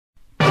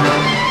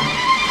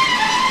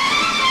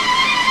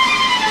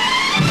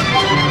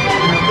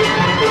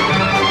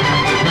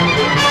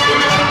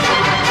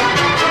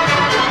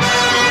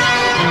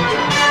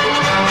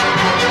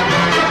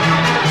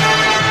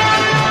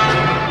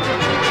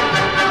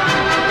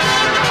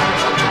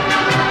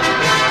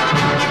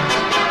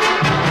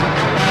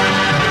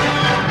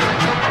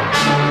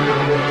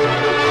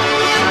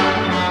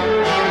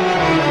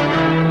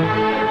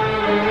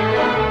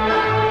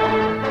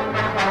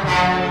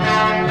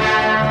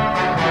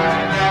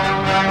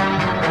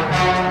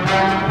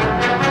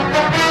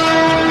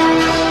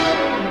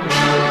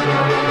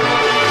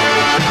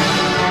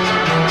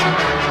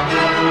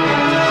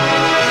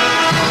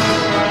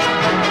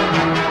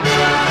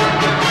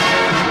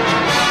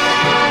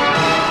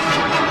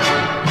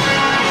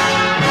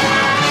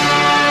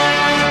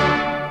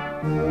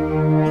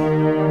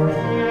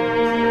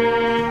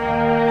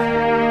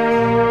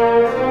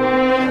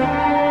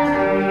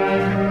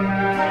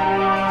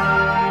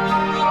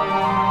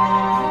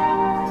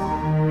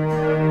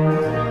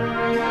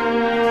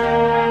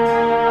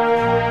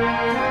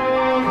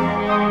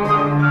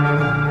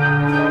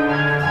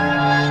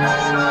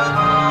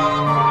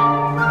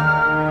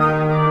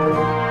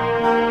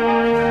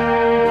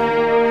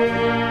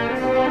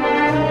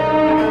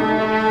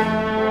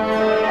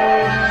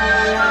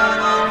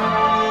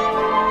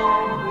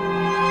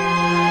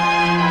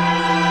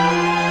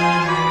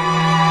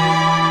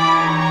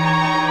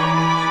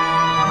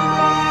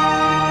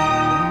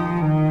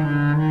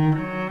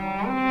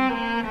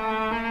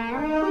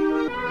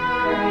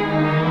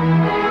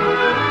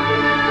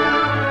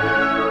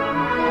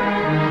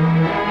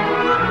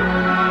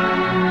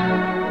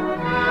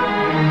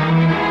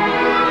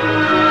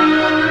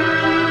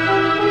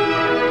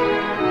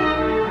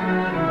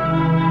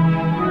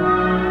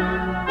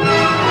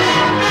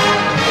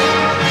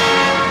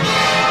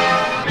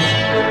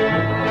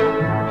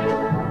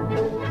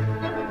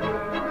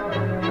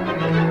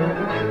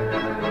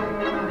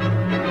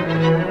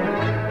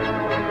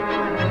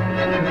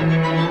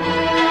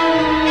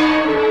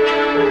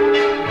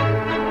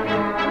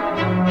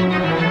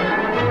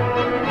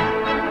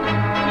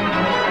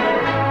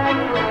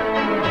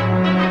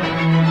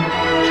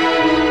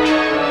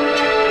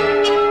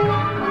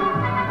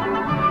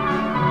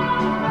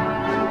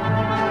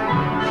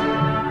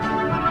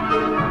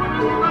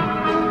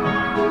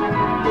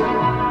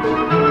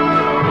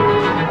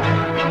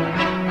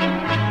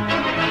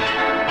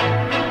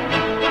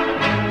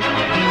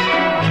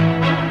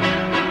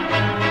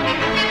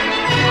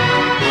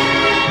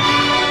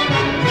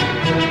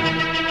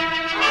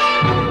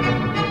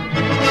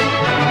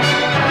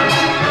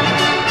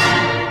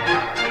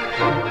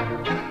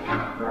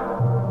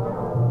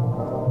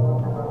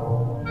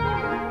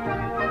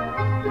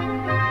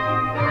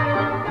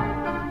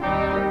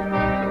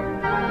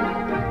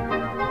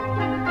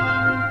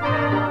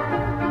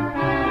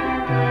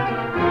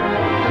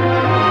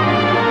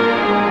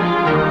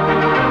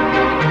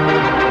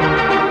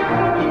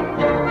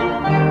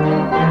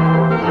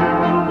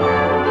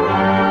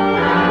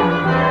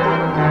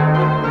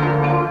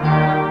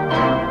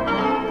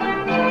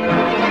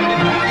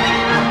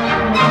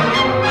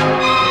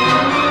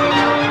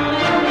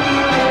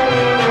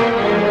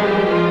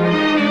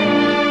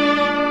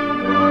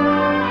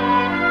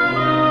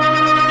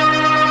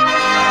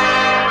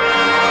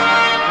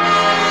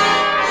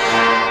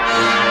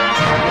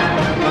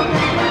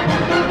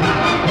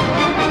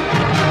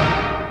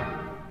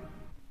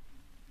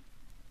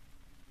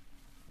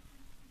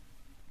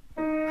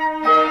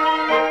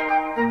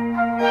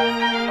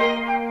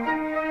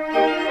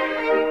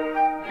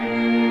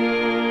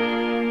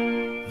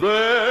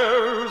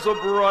a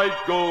bright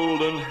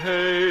golden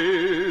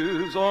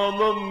haze on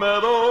the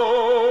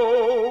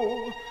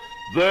meadow.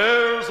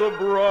 There's a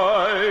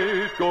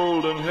bright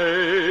golden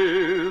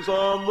haze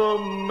on the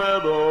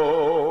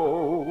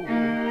meadow.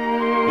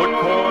 The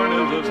corn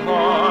is as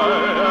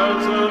high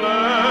as an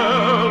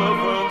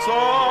elephant's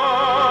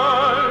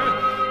eye,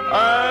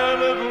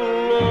 and it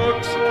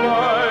looks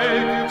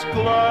like it's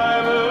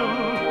climbing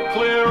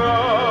clear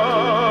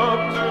up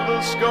to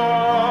the sky.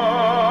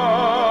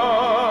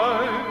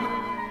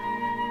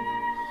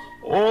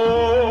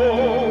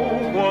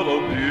 Oh, what a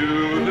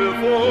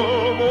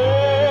beautiful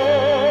morning.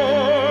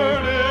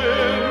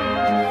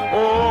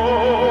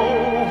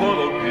 Oh, what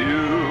a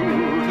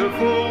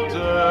beautiful day.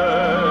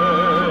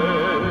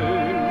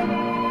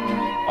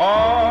 I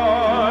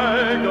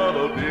got a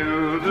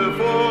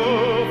beautiful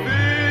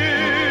feeling.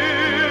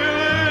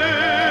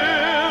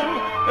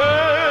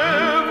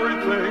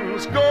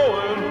 Everything's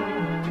going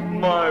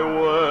my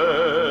way.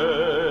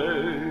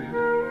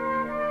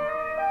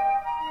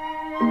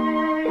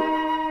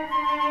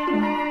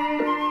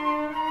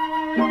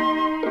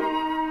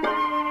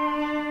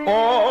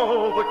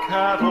 All the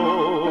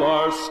cattle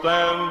are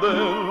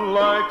standing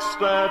like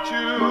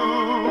statues.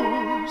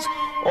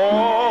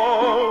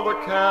 All the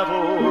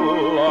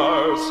cattle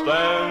are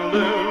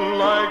standing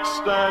like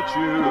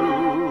statues.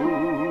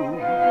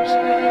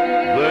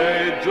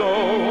 They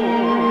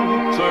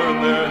don't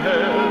turn their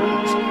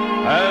heads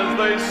as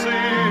they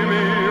see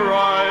me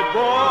ride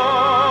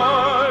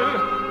by,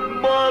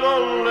 but a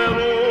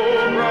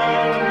little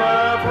brown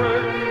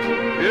maverick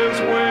is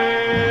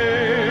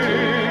winking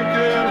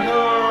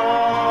her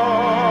eye.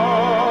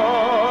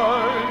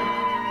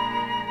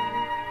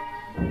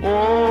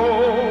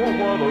 Oh,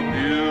 what a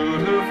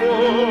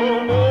beautiful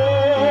morning.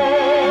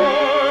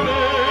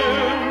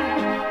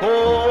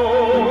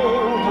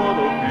 Oh, what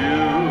a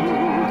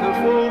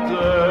beautiful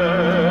day.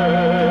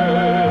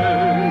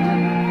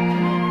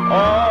 I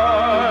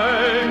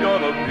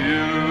got a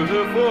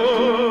beautiful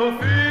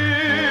feeling.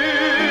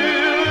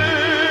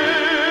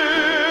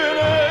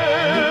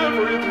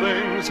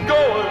 Everything's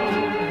going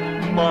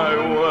my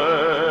way.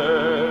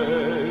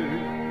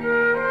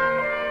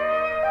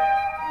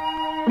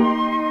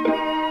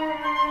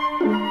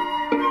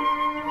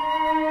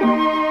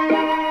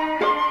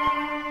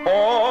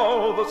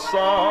 All the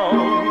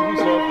sounds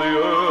of the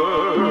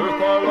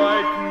earth are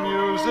like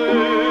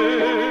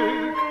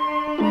music.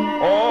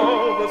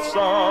 All the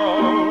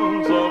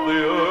sounds of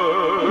the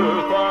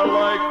earth are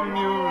like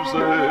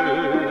music.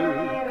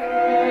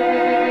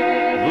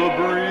 The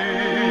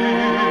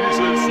breeze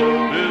is so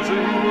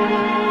busy,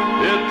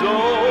 it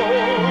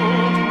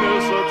don't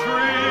miss a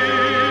tree,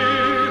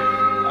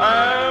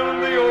 and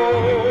the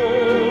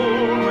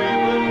old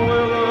weeping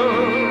willow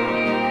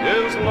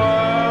is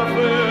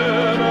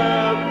laughing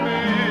at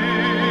me.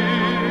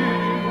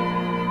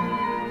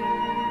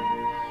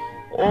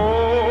 Oh,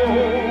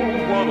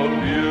 what a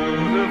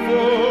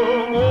beautiful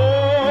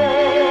morning.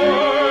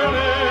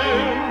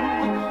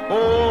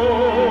 Oh,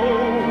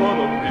 what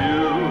a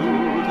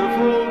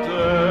beautiful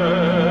day.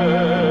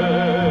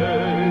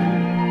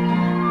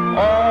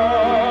 I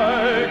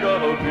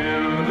got a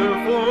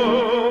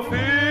beautiful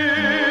feeling.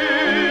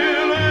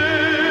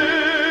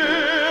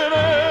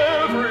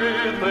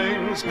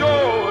 Everything's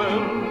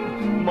going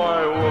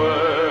my way.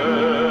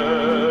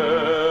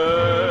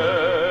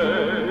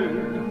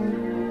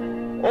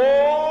 Oh,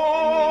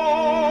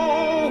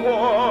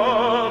 what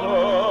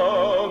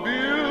a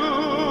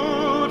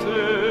beautiful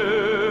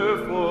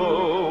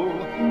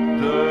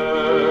day.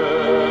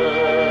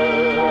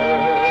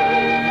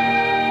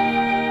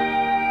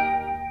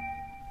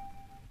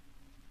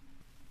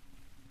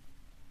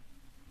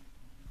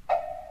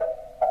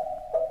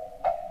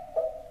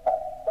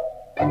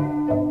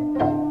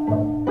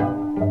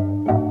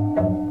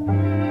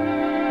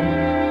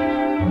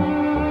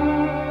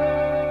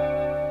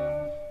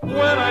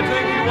 When I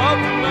take you out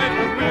tonight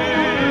with me,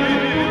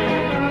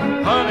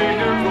 honey,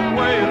 here's the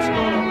way it's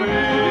gonna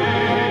be.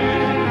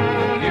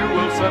 You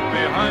will sit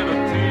behind a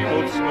team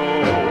of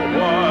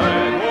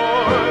snow-white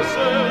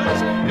horses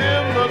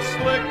in the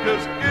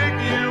slickest gig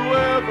you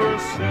ever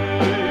see.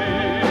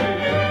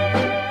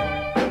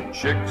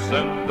 Chicks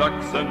and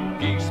ducks and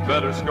geese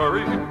better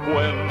scurry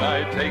when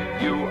I take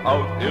you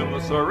out in the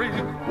Surrey.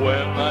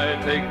 When I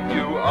take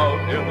you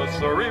out in the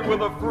Surrey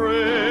with a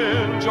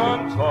fringe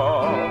on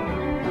top.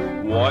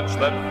 Watch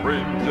that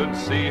fringe and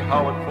see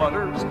how it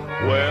flutters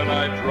when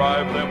I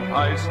drive them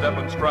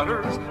high-stepping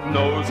strutters.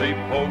 Nosy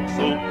folks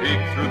will peek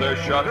through their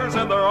shutters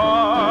and their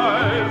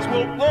eyes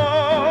will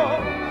pop.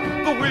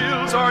 The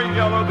wheels are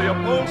yellow, the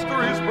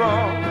upholstery's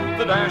brown,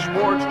 the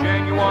dashboard's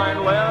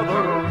genuine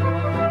leather.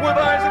 With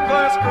eyes and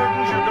glass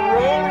curtains you can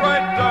roll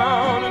right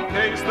down in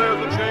case there's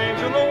a change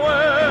in the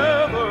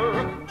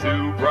weather.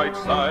 Two bright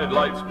side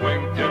lights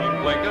winking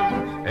and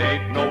blinking,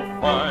 ain't no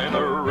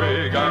finer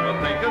rig I'm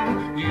a-thinking.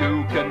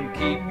 You can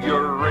keep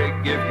your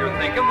rig if you're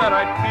thinking that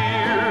I'd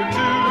care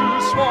to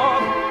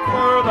swap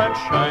for that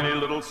shiny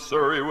little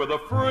Surrey with a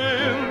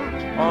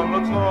fringe on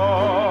the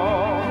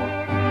top.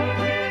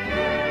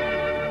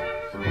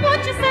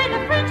 Would you say the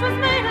fringe was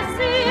made of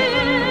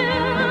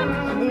silk?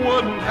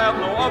 couldn't have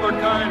no other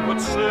kind but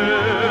silk.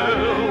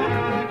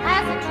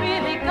 Hasn't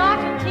really got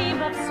a team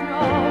of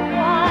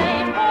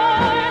snow-white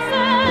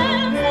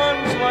horses.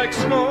 One's like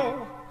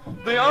snow,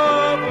 the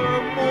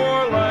other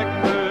more like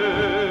milk.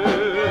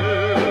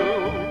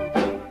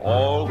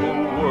 All the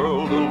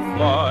world will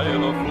fly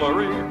in a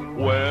flurry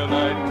when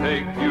I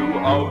take you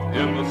out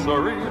in the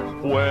Surrey.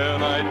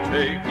 When I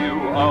take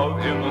you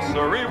out in the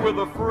Surrey with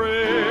a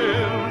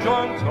fringe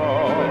on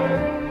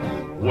top.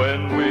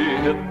 When we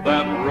hit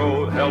that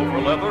road, hell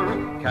for leather,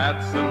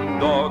 cats and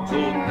dogs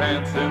will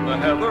dance in the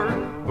heather,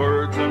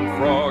 birds and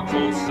frogs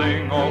will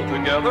sing all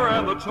together,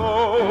 and the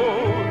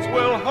toads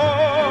will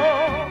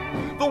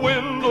hum. The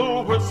wind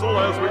will whistle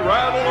as we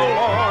rattle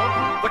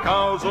along, the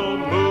cows will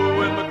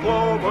moo in the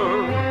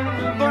clover,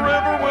 the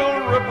river will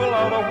ripple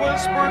out a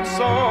whispered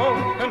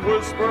song, and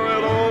whisper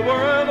it over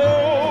and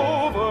over.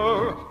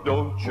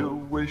 Don't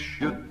you wish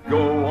you'd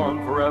go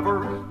on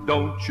forever?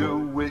 Don't you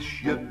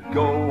wish you'd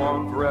go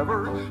on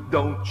forever?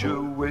 Don't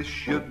you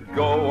wish you'd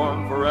go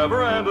on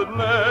forever and it'd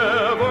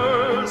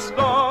never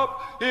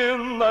stop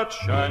in that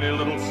shiny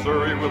little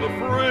Surrey with a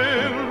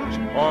fringe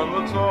on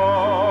the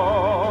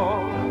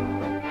top?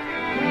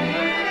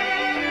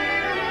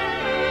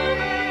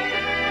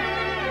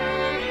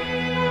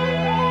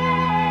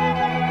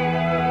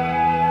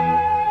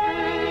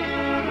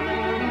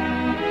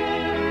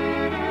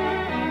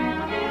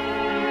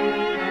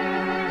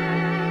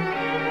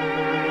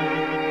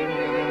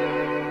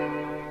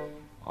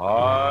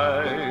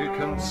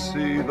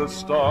 See the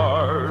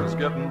stars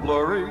getting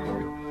blurry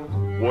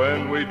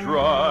when we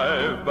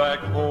drive back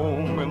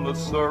home in the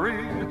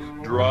Surrey,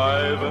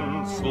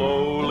 driving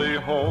slowly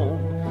home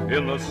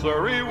in the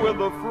Surrey with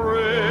a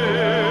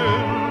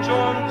fringe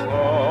on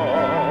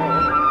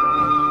top.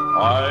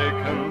 I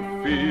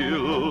can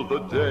feel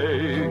the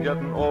day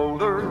getting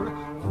older,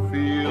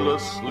 feel a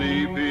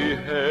sleepy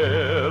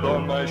head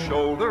on my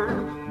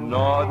shoulder,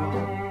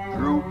 nodding,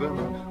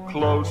 drooping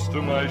close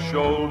to my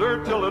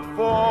shoulder till it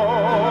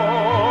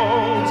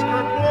falls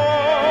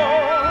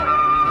kerplunk.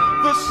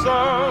 The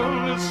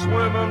sun is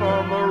swimming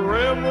on the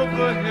rim of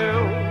the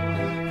hill,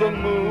 the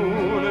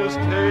moon is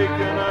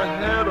taking a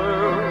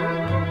header,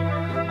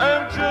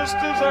 and just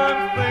as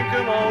I'm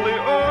thinking all the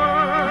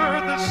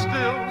earth is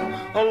still,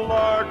 a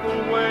lark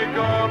will wake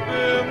up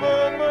in the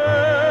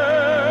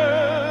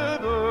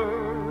meadow.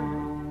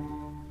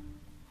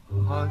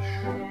 Hush,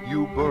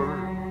 you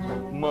bird,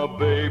 my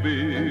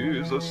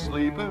baby's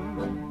a-sleepin',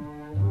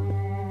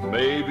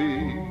 maybe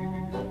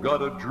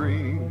got a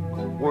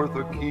dream worth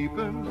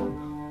a-keepin'.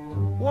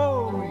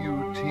 Whoa,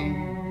 you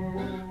teen,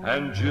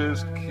 and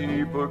just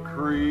keep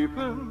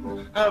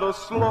a-creepin' at a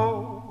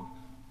slow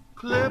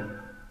clip,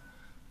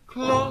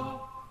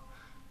 clop.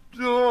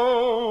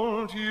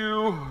 Don't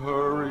you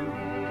hurry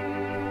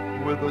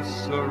with a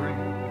Surrey,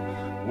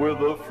 with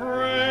a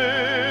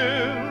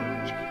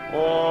fringe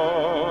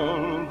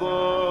on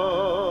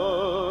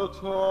the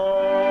top.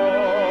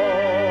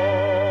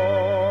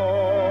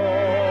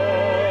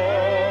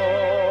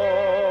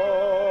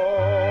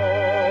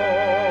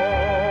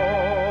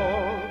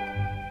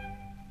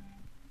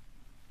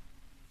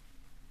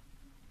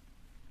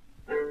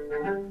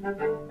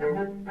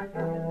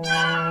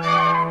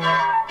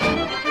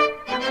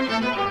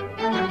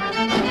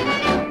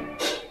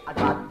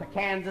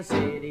 Kansas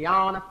City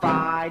on a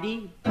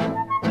Friday.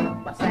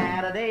 By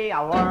Saturday I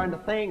learned a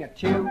thing or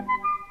two.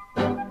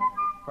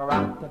 For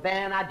up to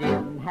then I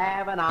didn't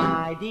have an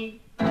idea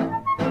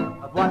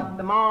of what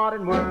the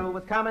modern world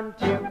was coming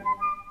to.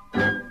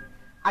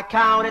 I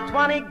counted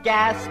 20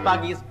 gas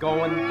buggies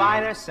going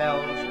by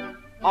themselves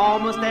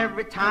almost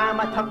every time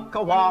I took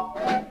a walk.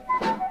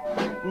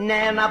 And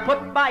then I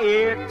put my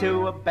ear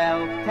to a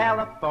bell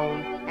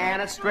telephone,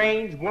 and a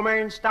strange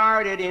woman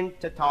started in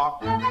to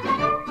talk.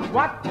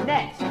 What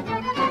next?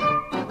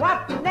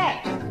 What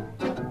next?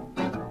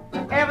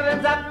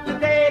 Everything's up to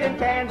date in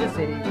Kansas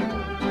City.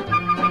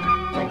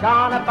 They're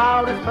gone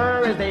about as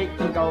far as they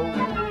can go.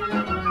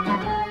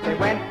 They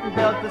went and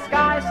built the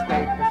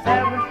skyscraper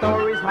 7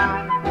 stories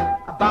high,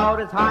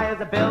 about as high as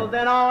a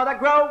building ought to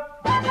grow.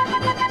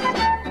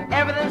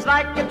 Everything's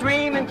like a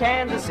dream in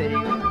Kansas City.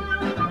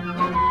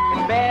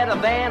 It's better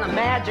than a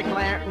magic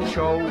lantern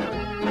show.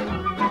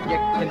 You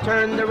can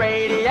turn the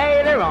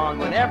radiator on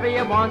whenever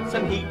you want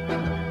some heat.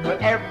 With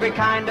every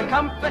kind of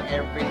comfort,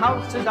 every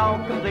house is all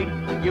complete.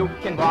 You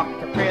can walk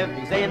to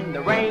privies in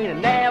the rain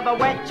and never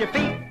wet your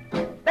feet.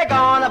 They're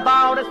gone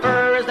about as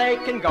far as they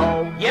can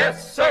go.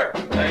 Yes, sir.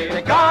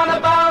 They're gone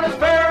about as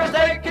far as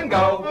they can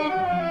go.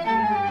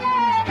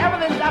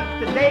 Everything's up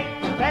to date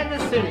in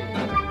Kansas City.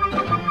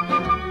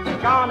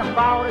 They're gone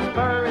about as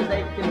far as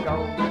they can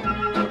go.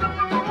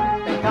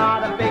 They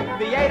got a big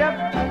theater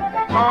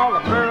they call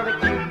a Burley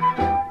Cube.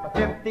 For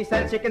 50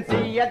 cents you can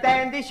see a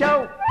dandy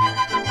show.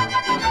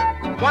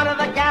 One of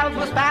the gals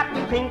was fat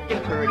and pink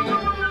and pretty,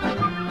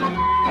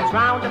 as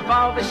round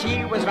above as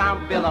she was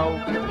round below.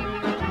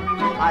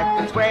 I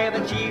could swear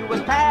that she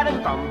was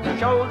padded from her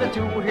shoulder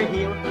to her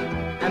heel.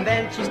 And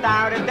then she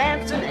started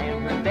dancing,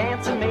 and her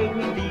dancing made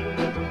me feel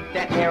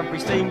that every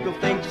single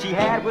thing she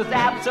had was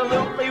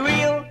absolutely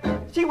real.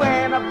 She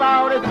went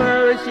about as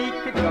far as she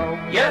could go.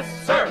 Yes,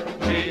 sir.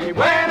 She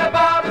went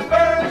about as far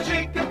as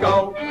she could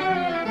go.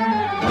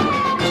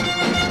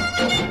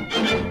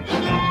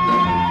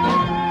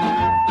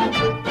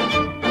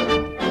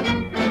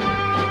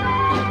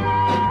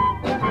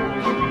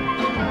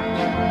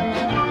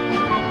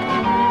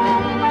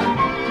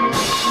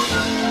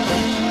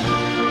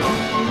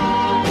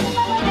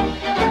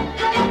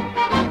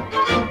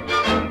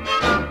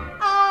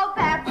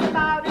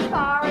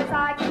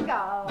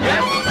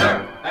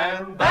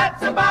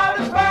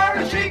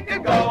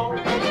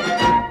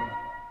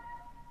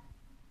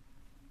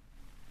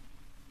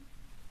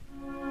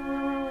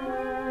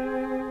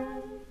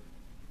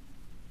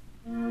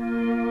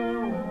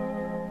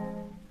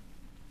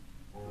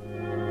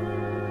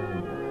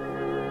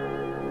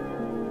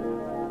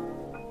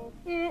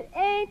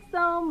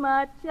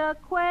 A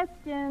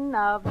question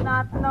of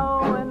not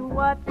knowing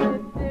what to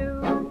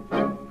do.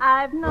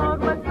 I've known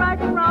what's right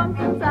and wrong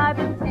since I've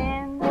been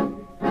 10.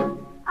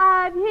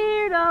 I've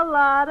heard a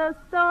lot of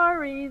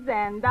stories,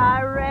 and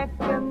I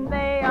reckon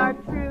they are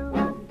true,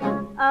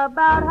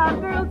 about how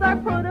girls are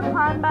put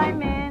upon by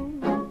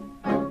men.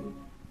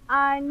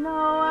 I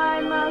know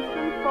I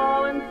mustn't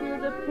fall into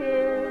the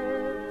pit,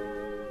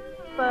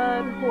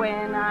 but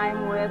when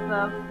I'm with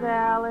a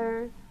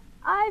feller,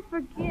 I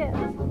forget.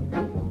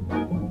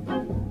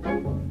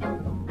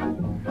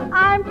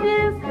 I'm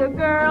just a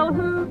girl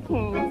who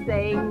can't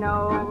say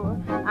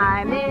no.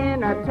 I'm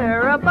in a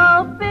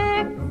terrible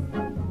fix.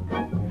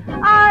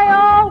 I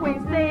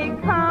always say,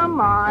 come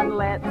on,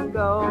 let's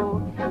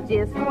go,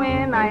 just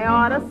when I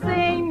ought to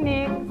say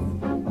nix.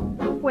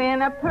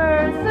 When a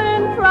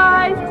person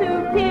tries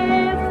to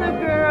kiss a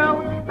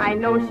girl, I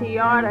know she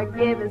ought to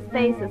give his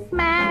face a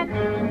smack.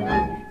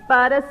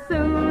 But as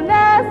soon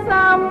as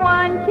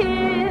someone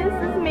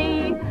kisses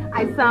me,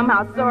 I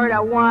somehow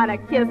sorta wanna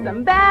kiss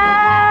him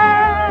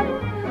back.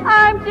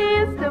 I'm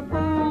just a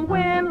fool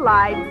when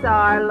lights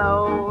are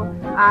low.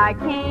 I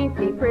can't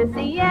be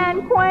prissy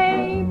and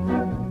quaint.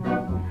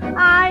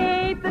 I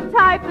ain't the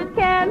type that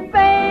can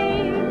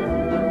faint.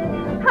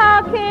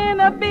 How can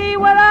I be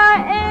what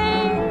I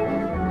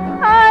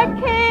ain't? I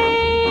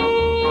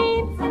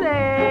can't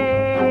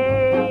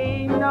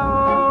say no.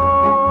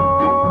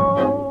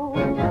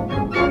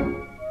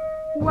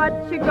 What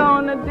you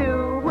gonna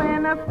do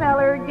when a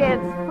feller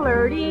gets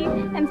flirty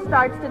and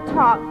starts to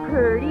talk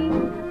purty?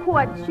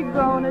 What you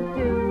gonna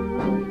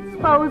do?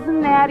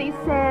 Supposing that he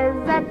says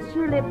that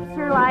your lips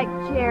are like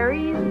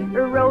cherries,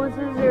 or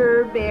roses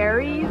or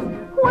berries.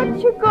 What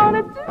you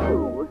gonna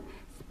do?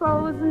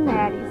 Supposing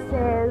that he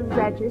says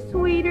that you're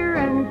sweeter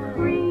than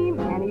cream,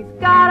 and he's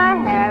gotta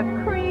have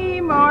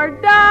cream or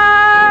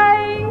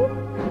die.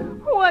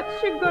 What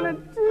you gonna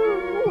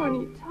do when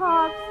he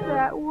talks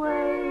that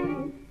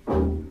way?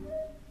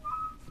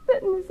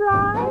 Spit in his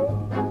eye?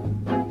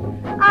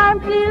 I'm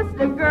just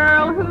a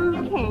girl who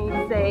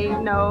can't say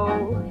no.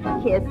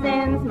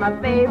 Kissing's my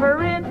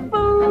favorite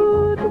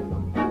food,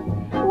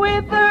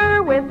 with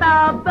or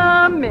without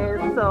the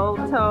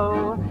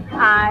mistletoe.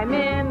 I'm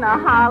in a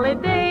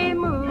holiday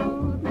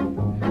mood.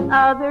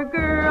 Other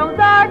girls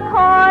are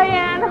coy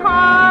and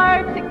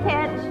hard to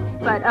catch,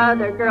 but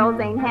other girls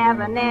ain't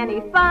having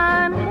any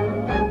fun.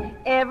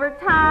 Every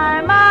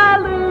time I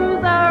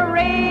lose a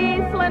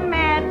wrestling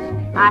match,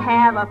 I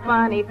have a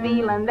funny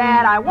feeling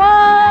that I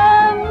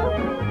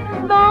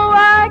won. Though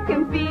I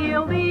can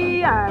feel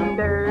the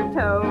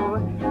undertow,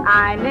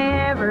 I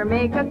never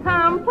make a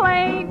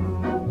complaint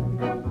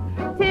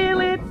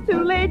till it's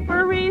too late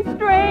for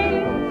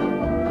restraint.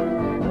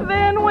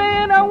 Then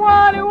when I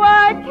want to,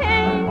 I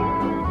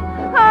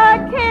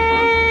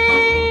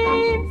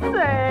can't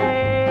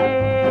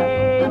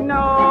say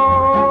no.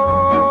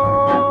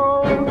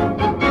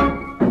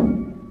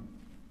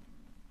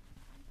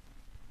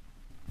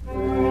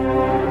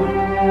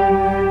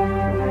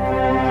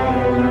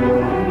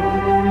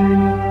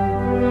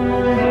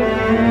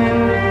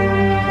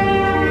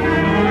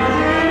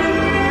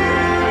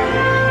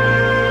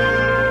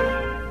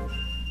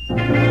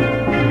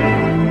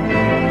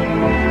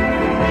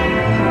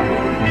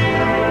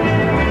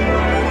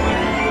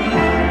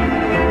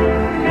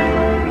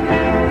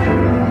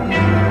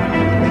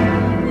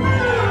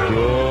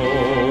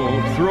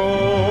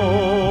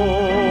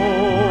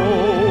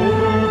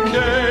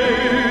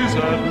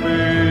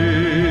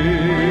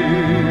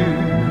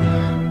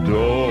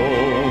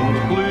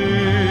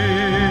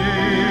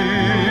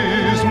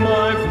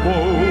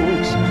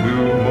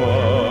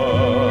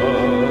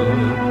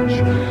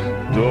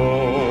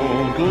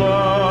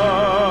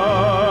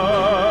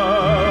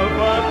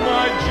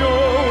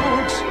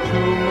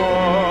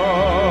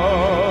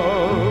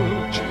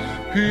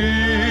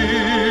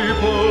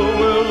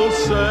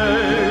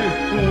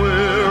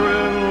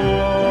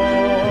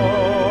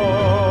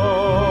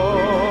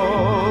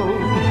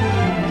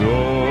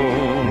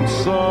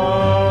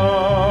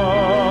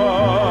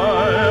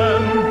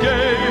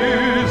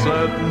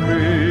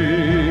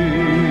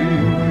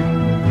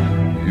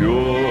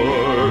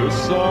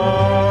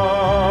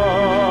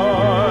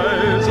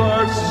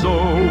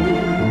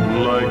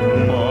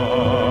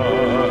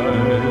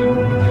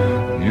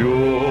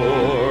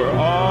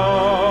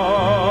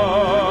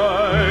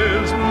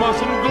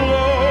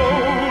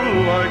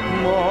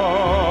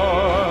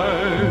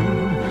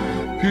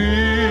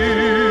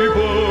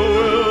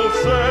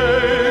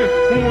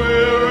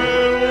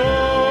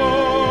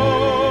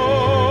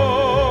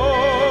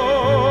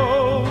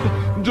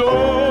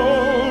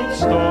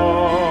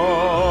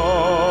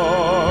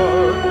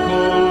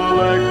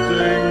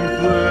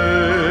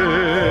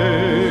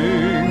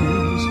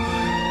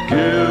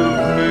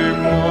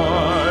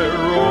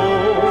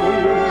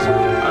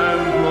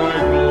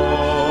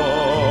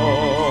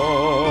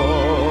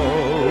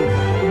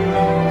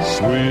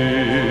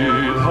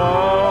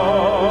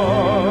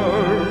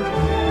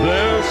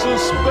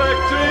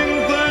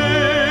 unsuspecting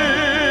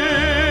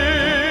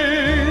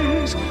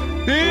things.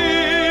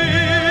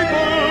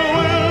 People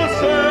will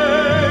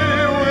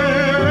say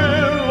we're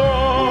in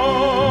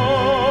love.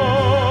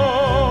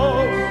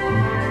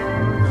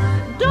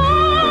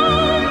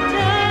 Don't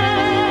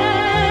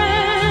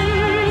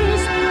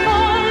dance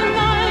all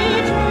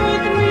night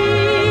with me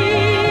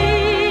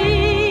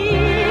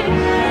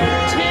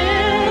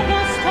till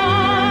the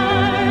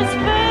stars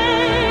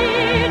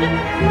fade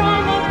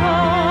from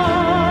above.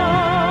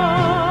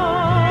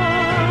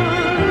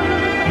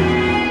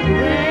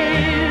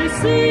 We'll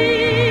see.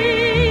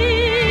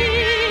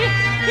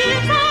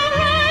 It's all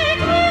right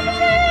with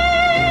me.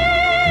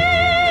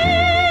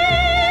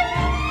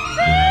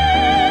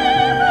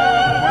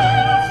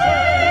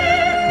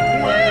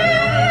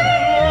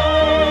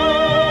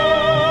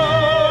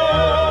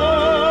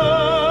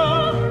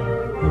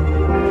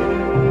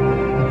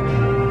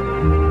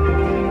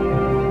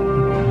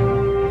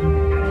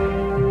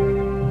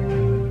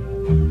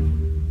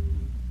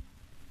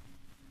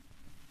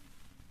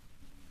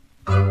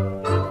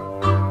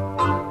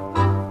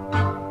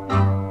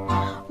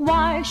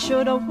 Why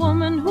should a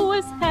woman who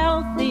is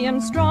healthy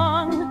and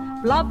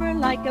strong blubber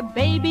like a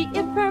baby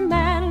if her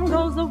man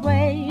goes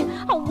away,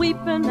 a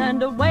weeping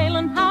and a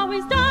wailing how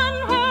he's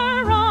done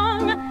her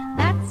wrong?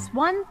 That's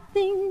one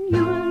thing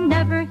you'll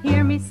never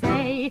hear me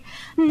say.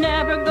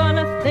 Never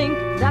gonna think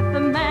that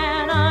the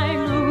man I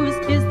lose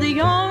is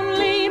the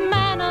only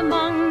man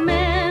among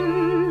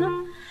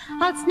men.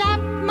 I'll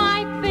snap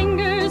my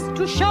fingers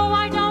to show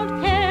I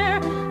don't care.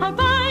 I'll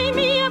buy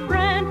me a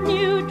brand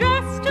new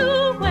dress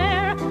to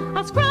wear.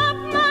 I'll scrub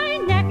my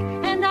neck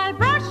and I'll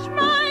brush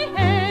my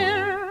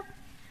hair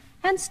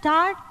and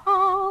start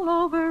all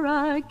over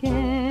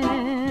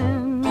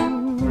again.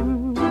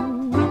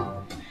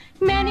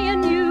 Many a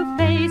new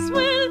face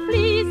will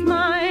please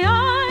my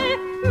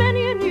eye.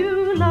 Many a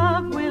new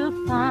love will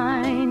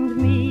find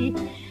me.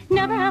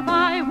 Never have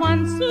I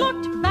once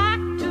looked back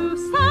to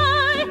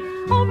sigh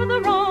over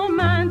the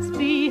romance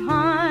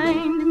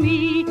behind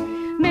me.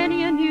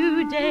 Many a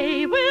new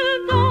day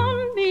will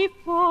dawn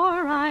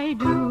before I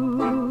do.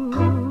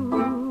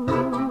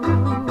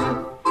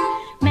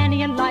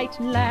 Many a light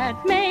lad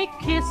may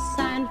kiss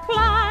and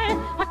fly.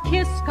 A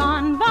kiss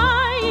gone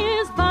by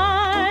is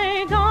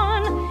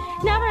bygone.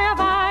 Never have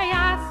I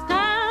asked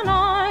an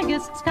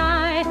August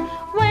sky,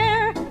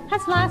 where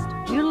has last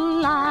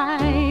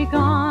July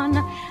gone?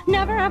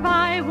 Never have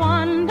I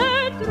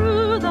wandered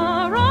through the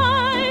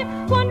rye,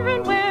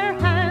 wondering where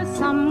has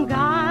some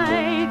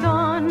guy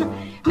gone.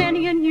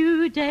 Many a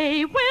new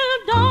day will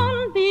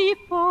dawn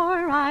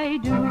before I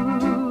do.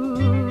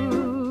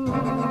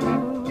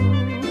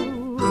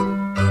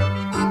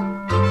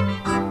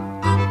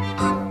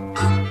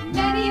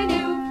 Many a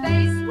new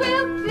face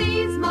will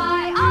please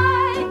my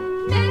eye.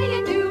 Many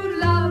a new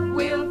love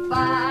will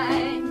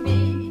find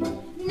me.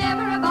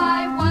 Never have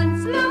I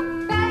once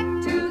looked back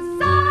to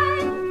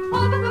sigh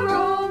over the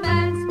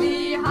romance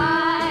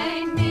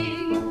behind me.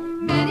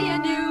 Many a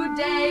new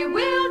day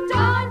will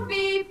dawn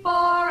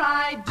before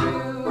I do.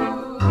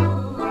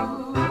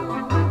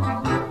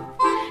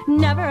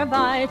 Never have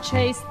I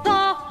chased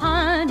the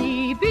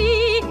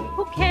honeybee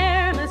who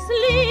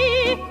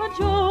carelessly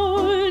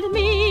cajoled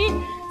me.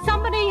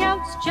 Somebody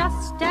else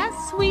just as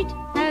sweet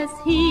as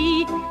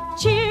he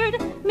cheered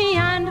me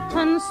and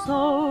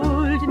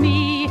consoled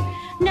me.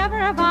 Never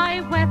have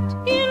I wept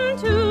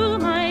into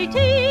my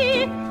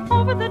tea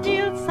over the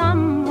deal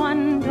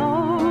someone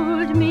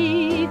told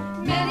me.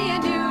 Many a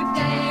new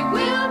day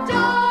will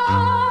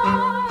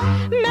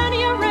dawn.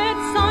 Many a red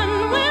sun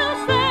will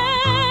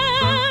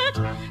set.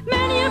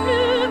 Many a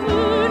blue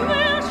moon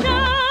will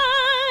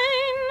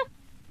shine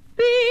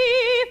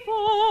before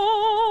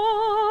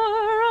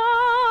I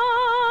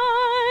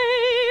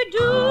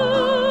do.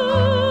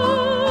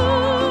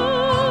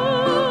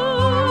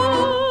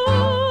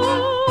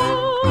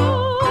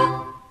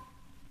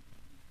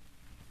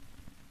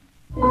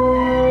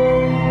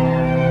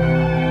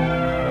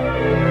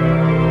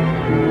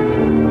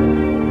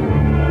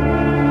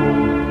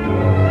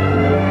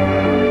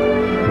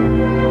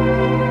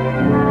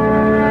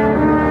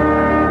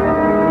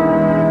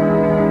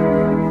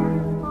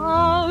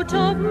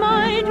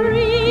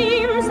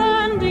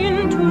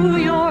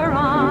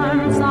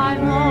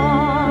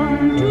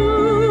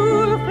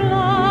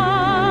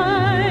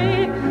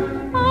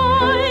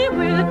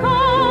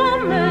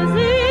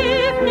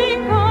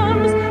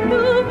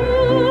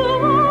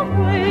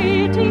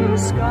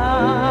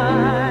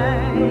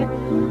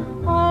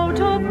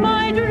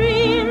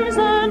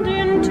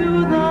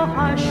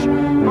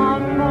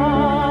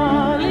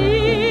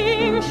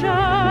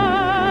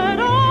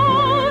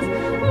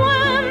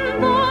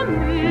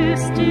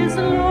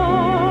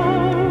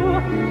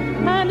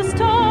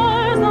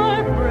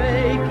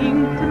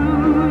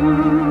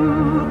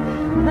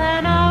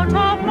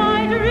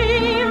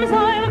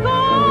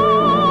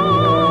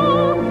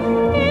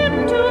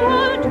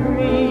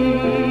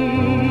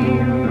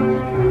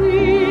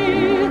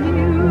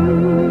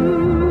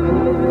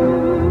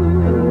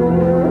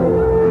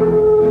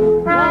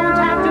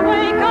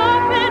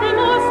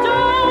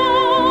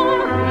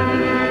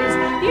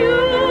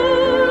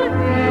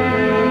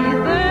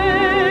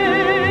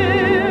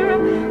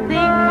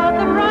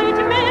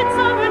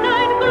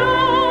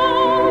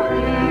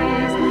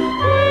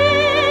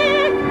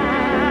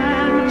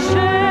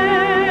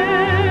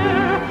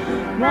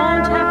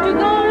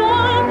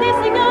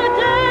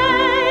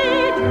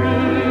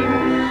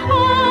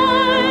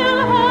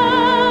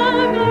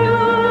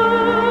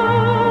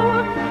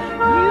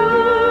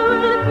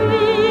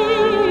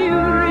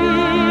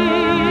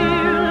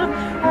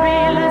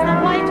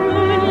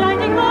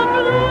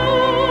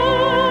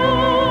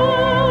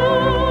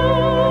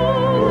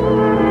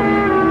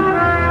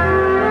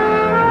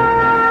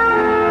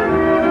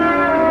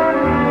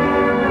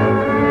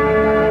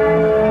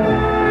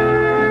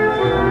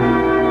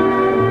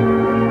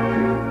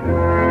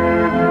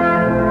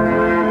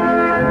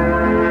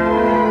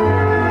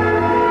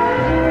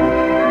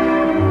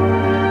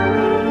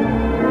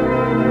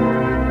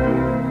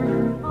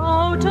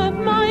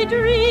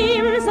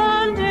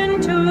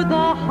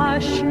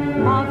 rush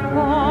of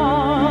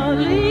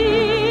falling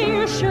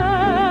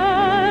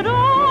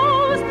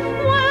shadows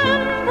when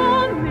the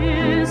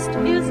mist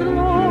is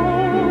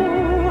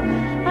low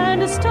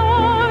and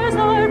stars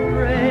are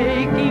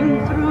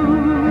breaking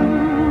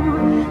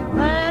through.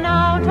 Then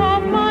out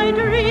of my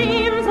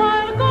dreams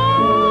I'll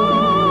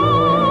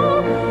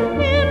go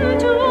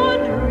into a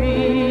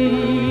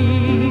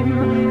dream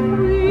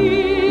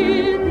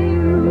with you.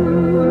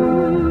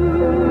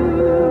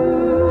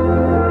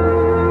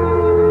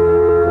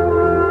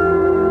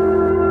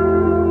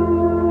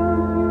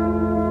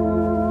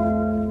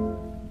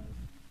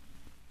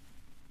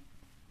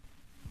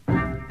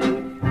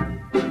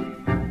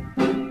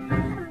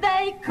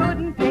 They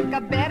couldn't pick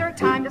a better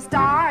time to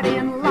start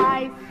in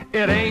life.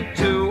 It ain't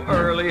too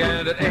early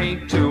and it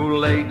ain't too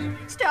late.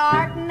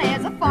 Starting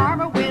as a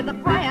farmer with a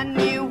brand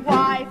new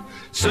wife.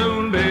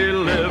 Soon be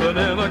living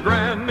in a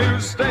brand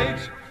new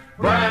state.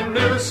 Brand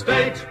new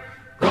state.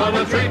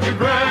 Gonna treat you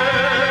great.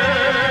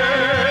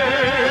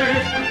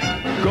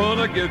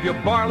 Gonna give you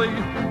barley,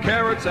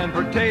 carrots and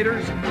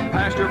potatoes,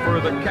 pasture for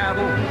the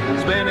cattle,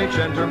 spinach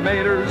and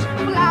tomatoes.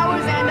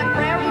 Flowers and a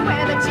prairie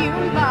where the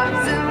June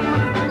bugs zoom.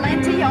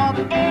 Plenty of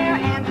air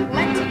and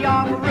plenty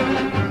of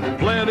room.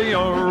 Plenty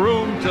of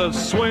room to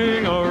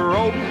swing a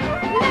rope.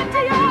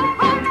 Plenty of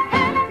heart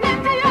and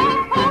plenty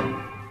of hope.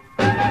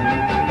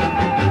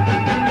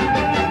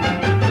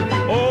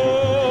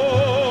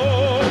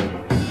 Oh,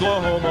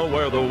 Oklahoma,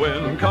 where the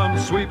wind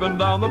comes sweeping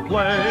down the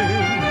plain,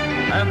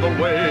 and the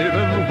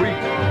waving wheat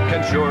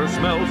can sure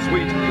smell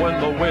sweet when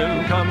the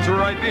wind comes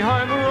right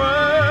behind the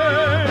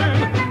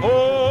rain.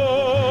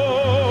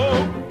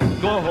 Oh,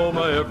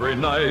 Oklahoma, every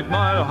night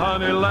my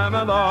honey lamb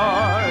and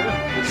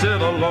I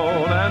sit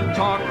alone and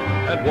talk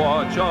and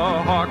watch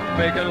a hawk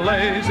making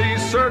lazy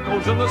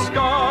circles in the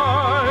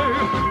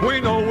sky. We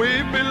know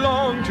we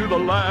belong to the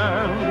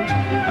land,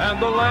 and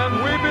the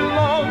land we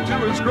belong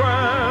to is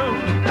grand.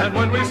 And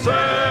when we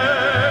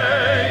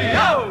say,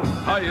 yo,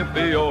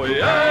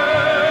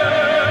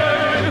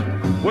 hi-yippee-oh-yay,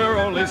 we're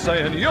only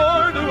saying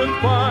you're doing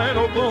fine,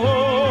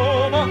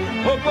 Oklahoma,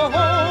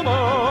 Oklahoma,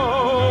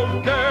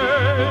 okay.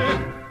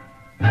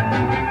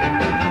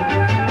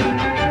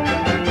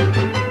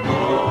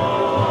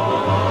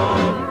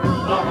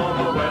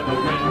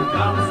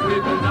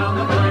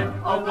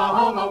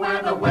 Oklahoma,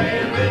 where the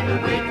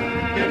waving wheat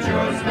can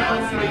sure smell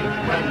sweet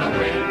when the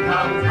wind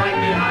comes right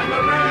behind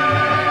the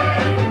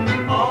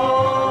rain. Oh,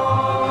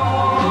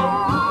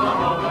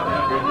 Oklahoma,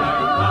 every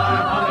night my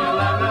honey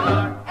lamb and I,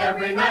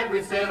 every night we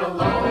sit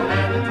alone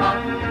and talk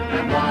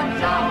and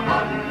watch our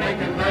hawk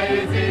making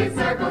lazy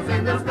circles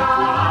in the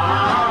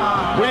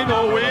sky. We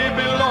know we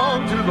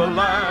belong to the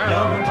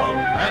land,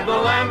 and the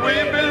land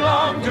we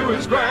belong to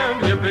is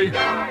grand. Yippee,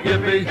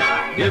 yippee,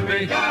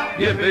 yippee,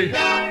 yippee,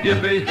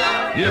 yippee,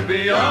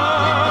 yippee,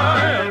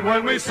 aye. And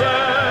when we say,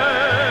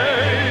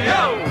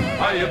 yo,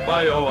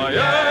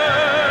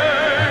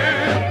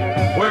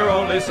 hi-yippee-oh-yay, we're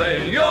only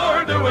saying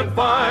you're doing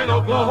fine,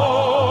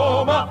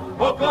 Oklahoma,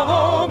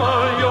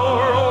 Oklahoma,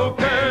 you're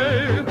okay.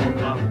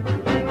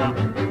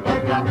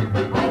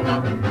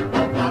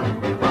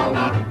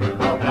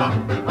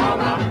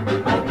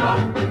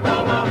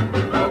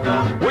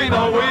 We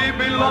know we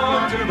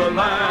belong to the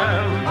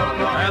land,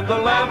 and the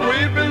land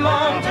we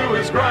belong to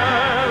is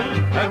grand.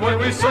 And when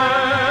we say,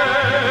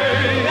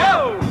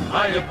 yo,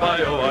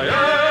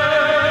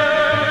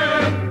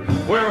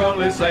 hi-yippee-oh-yay, we're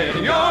only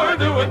saying you're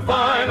doing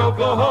fine,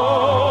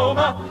 Oklahoma,